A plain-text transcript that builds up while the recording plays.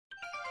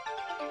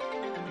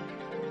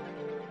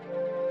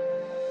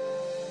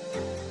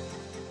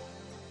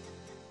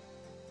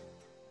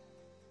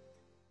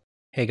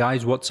Hey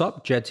guys, what's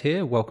up? Jed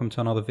here. Welcome to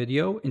another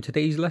video. In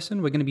today's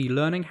lesson, we're going to be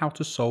learning how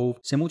to solve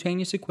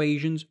simultaneous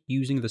equations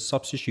using the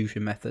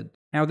substitution method.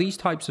 Now, these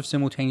types of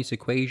simultaneous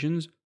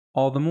equations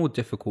are the more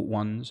difficult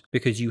ones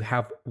because you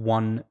have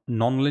one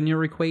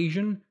nonlinear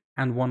equation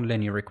and one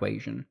linear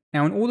equation.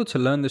 Now, in order to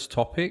learn this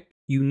topic,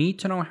 you need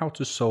to know how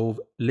to solve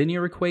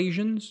linear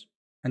equations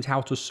and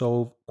how to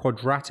solve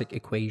quadratic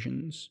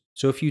equations.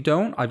 So if you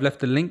don't, I've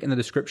left a link in the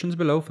descriptions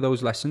below for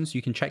those lessons.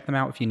 You can check them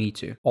out if you need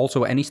to.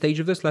 Also, at any stage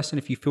of this lesson,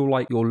 if you feel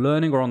like you're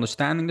learning or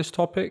understanding this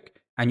topic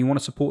and you want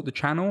to support the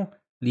channel,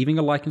 leaving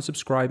a like and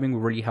subscribing will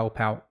really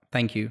help out.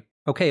 Thank you.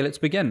 Okay, let's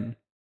begin.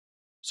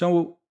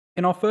 So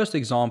in our first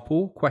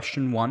example,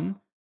 question 1,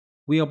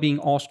 we are being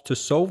asked to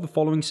solve the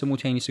following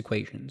simultaneous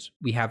equations.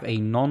 We have a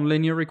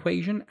nonlinear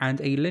equation and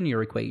a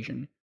linear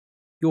equation.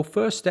 Your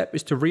first step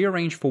is to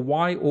rearrange for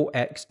y or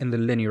x in the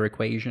linear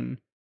equation.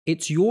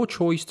 It's your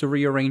choice to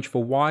rearrange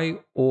for y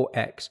or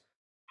x.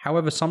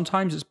 However,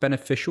 sometimes it's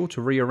beneficial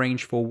to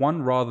rearrange for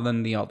one rather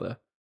than the other.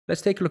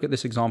 Let's take a look at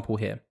this example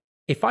here.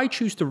 If I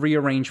choose to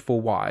rearrange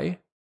for y,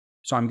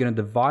 so I'm going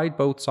to divide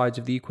both sides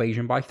of the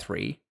equation by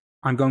 3,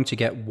 I'm going to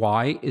get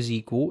y is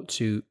equal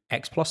to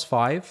x plus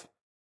 5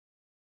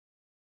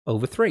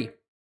 over 3.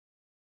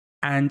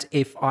 And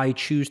if I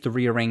choose to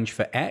rearrange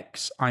for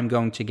x, I'm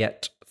going to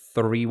get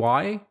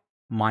 3y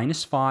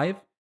minus 5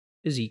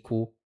 is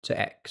equal to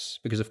x,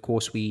 because of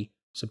course we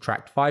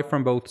subtract 5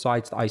 from both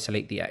sides to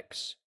isolate the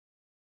x.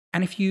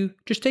 And if you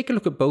just take a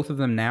look at both of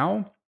them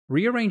now,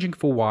 rearranging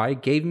for y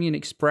gave me an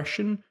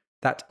expression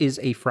that is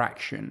a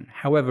fraction.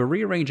 However,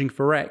 rearranging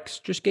for x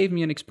just gave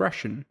me an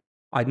expression.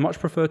 I'd much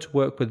prefer to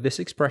work with this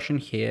expression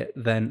here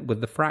than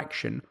with the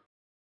fraction.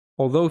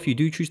 Although if you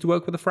do choose to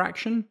work with a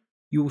fraction,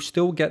 you will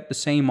still get the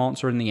same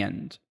answer in the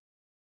end.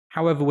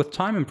 However, with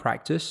time and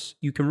practice,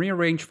 you can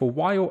rearrange for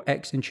y or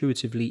x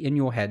intuitively in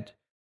your head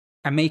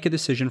and make a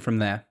decision from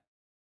there.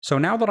 So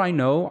now that I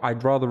know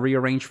I'd rather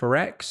rearrange for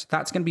x,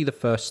 that's going to be the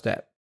first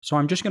step. So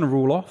I'm just going to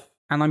rule off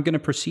and I'm going to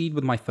proceed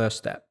with my first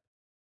step.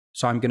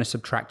 So I'm going to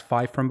subtract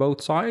 5 from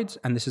both sides,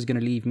 and this is going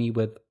to leave me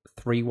with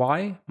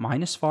 3y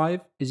minus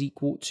 5 is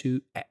equal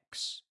to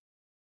x.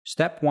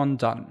 Step 1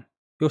 done.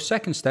 Your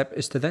second step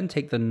is to then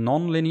take the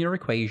nonlinear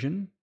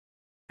equation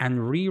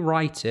and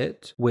rewrite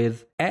it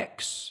with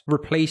x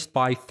replaced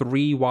by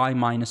 3y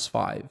minus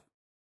 5.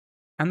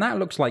 And that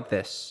looks like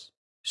this.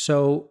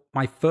 So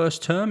my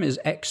first term is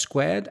x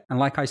squared, and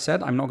like I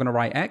said, I'm not going to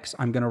write x,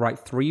 I'm going to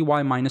write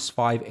 3y minus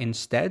 5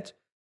 instead,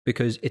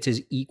 because it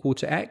is equal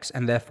to x,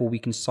 and therefore we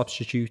can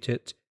substitute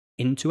it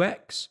into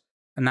x.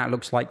 And that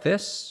looks like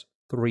this,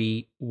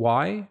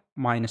 3y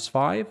minus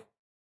 5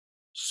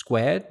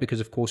 squared,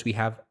 because of course we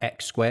have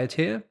x squared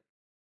here.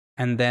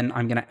 And then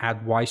I'm going to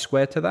add y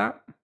squared to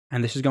that.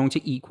 And this is going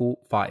to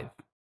equal 5.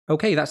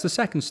 Okay, that's the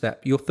second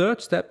step. Your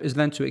third step is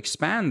then to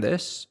expand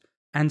this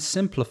and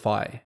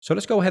simplify. So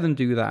let's go ahead and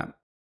do that.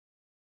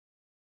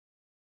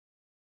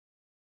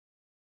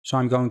 So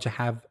I'm going to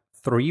have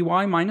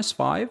 3y minus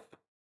 5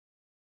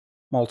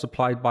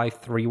 multiplied by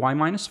 3y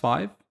minus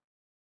 5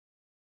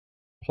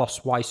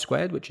 plus y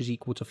squared, which is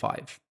equal to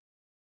 5.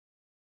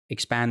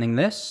 Expanding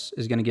this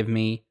is going to give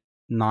me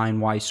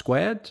 9y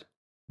squared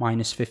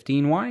minus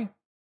 15y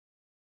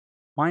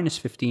minus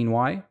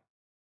 15y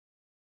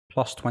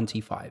plus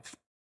 25.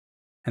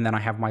 And then I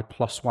have my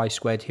plus y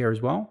squared here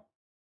as well.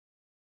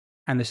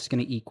 And this is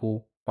going to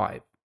equal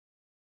 5.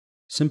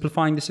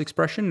 Simplifying this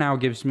expression now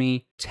gives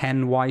me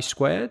 10y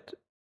squared,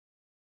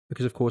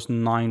 because of course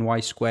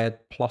 9y squared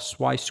plus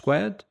y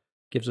squared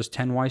gives us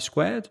 10y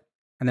squared.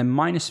 And then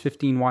minus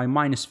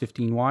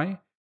 15y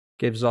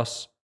gives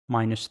us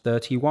minus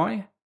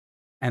 30y.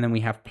 And then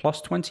we have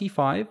plus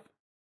 25,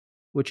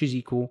 which is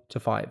equal to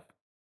 5.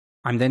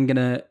 I'm then going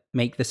to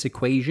make this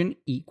equation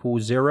equal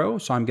 0,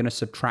 so I'm going to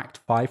subtract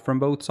 5 from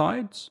both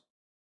sides.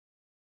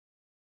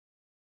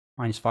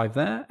 Minus 5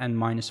 there, and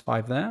minus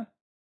 5 there. And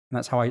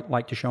that's how I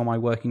like to show my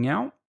working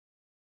out.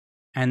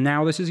 And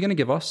now this is going to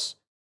give us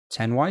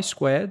 10y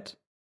squared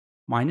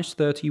minus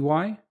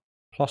 30y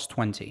plus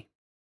 20,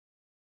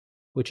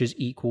 which is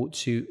equal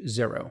to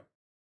 0.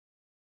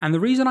 And the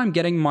reason I'm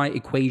getting my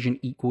equation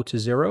equal to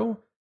 0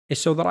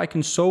 is so that I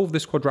can solve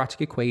this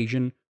quadratic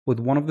equation with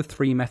one of the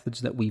 3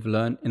 methods that we've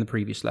learned in the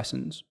previous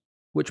lessons.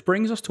 Which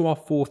brings us to our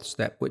fourth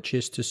step, which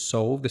is to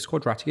solve this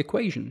quadratic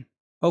equation.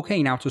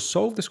 Okay, now to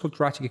solve this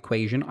quadratic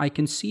equation, I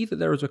can see that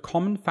there is a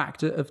common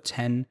factor of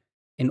 10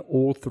 in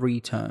all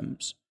 3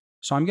 terms.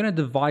 So I'm going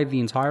to divide the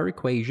entire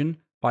equation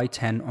by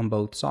 10 on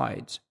both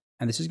sides.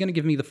 And this is going to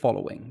give me the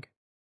following.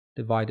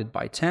 Divided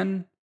by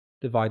 10,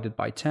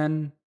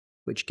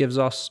 which gives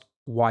us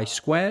y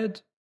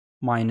squared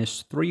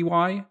minus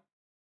 3y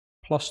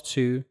plus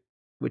 2,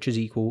 which is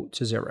equal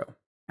to 0.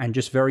 And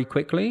just very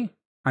quickly,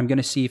 I'm going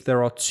to see if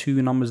there are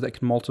 2 numbers that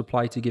can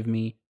multiply to give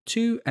me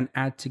 2 and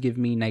add to give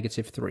me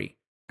negative 3.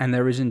 And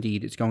there is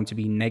indeed. It's going to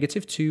be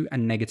negative 2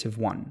 and negative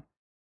 1.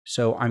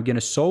 So I'm going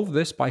to solve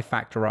this by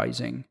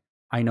factorizing.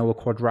 I know a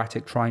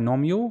quadratic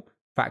trinomial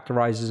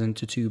factorizes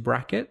into 2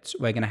 brackets.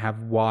 We're going to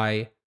have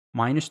y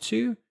minus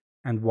 2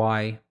 and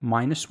y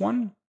minus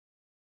 1.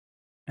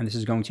 and this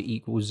is going to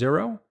equal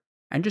 0.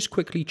 And just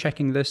quickly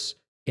checking this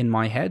in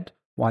my head,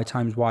 y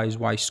times y is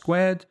y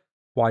squared,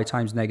 y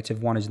times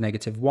negative 1 is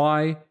negative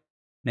y,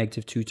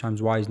 negative 2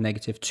 times y is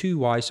negative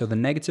 2y, so the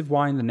negative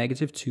y and the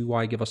negative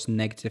 2y give us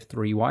negative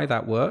 3y,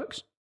 that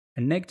works.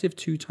 And negative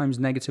 2 times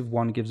negative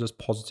 1 gives us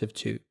positive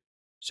 2.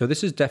 So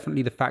this is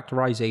definitely the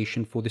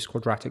factorization for this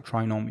quadratic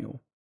trinomial.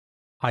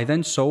 I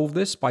then solve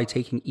this by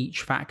taking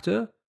each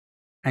factor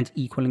and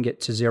equaling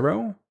it to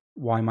 0.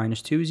 Y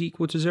minus 2 is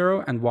equal to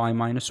 0 and y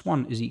minus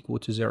 1 is equal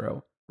to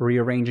 0.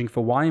 Rearranging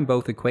for y in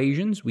both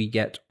equations, we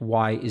get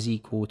y is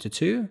equal to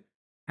 2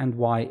 and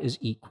y is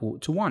equal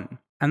to 1.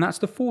 And that's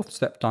the fourth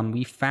step done.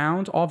 We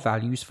found our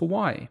values for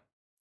y.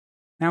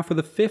 Now for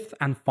the fifth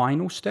and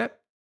final step,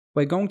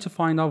 we're going to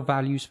find our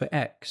values for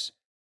x.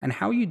 And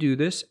how you do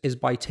this is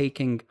by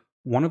taking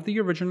one of the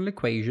original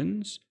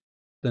equations,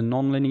 the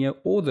nonlinear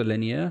or the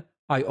linear.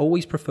 I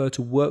always prefer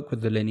to work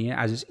with the linear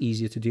as it's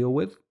easier to deal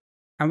with.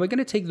 And we're going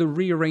to take the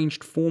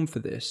rearranged form for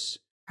this.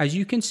 As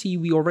you can see,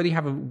 we already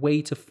have a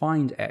way to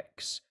find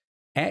x.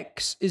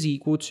 X is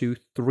equal to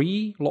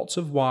 3 lots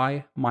of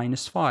y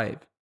minus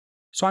 5.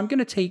 So I'm going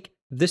to take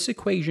this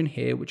equation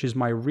here, which is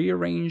my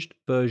rearranged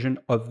version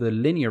of the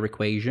linear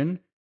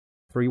equation,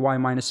 3y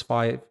minus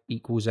 5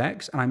 equals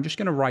x, and I'm just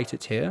going to write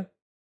it here.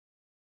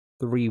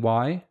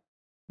 3y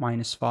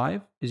minus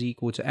 5 is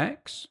equal to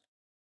x.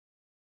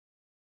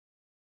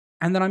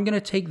 And then I'm going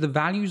to take the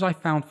values I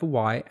found for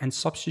y and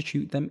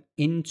substitute them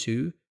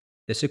into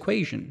this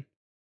equation.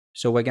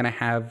 So we're going to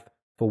have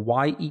for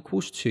y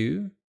equals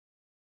 2,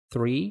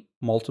 3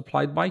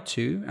 multiplied by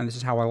 2, and this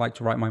is how I like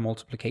to write my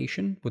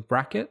multiplication with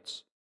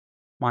brackets,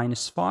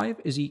 minus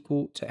 5 is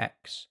equal to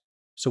x.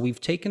 So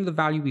we've taken the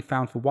value we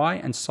found for y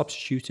and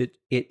substituted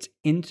it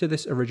into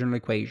this original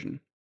equation.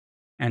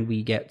 And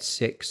we get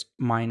 6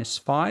 minus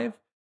 5,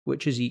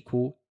 which is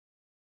equal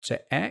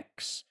to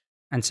x.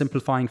 And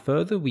simplifying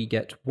further, we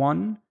get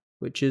 1,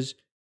 which is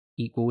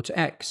equal to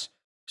x.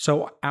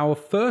 So our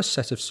first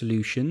set of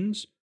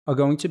solutions are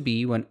going to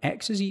be when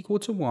x is equal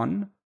to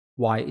 1,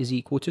 y is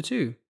equal to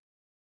 2.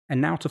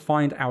 And now to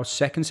find our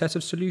second set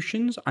of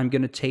solutions, I'm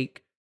going to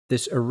take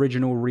this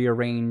original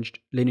rearranged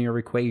linear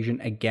equation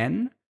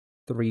again,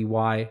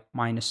 3y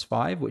minus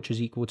 5, which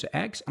is equal to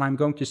x, and I'm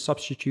going to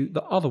substitute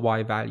the other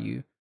y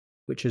value,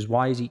 which is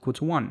y is equal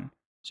to 1.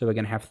 So we're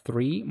going to have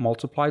 3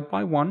 multiplied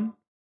by 1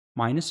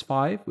 minus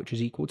 5, which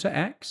is equal to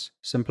x.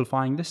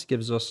 Simplifying this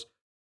gives us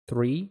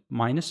 3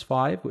 minus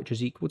 5, which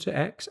is equal to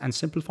x. And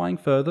simplifying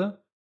further,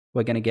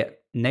 we're going to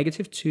get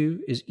negative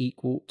 2 is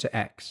equal to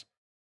x.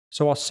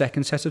 So our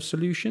second set of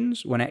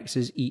solutions, when x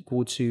is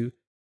equal to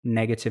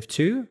negative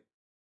 2,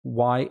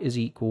 y is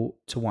equal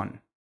to 1.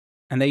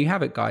 And there you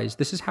have it, guys.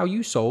 This is how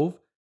you solve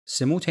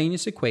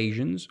simultaneous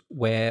equations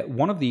where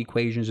one of the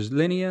equations is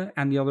linear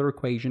and the other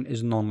equation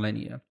is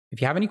nonlinear.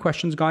 If you have any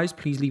questions, guys,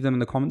 please leave them in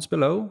the comments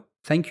below.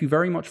 Thank you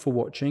very much for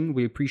watching.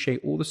 We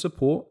appreciate all the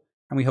support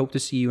and we hope to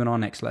see you in our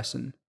next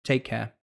lesson. Take care.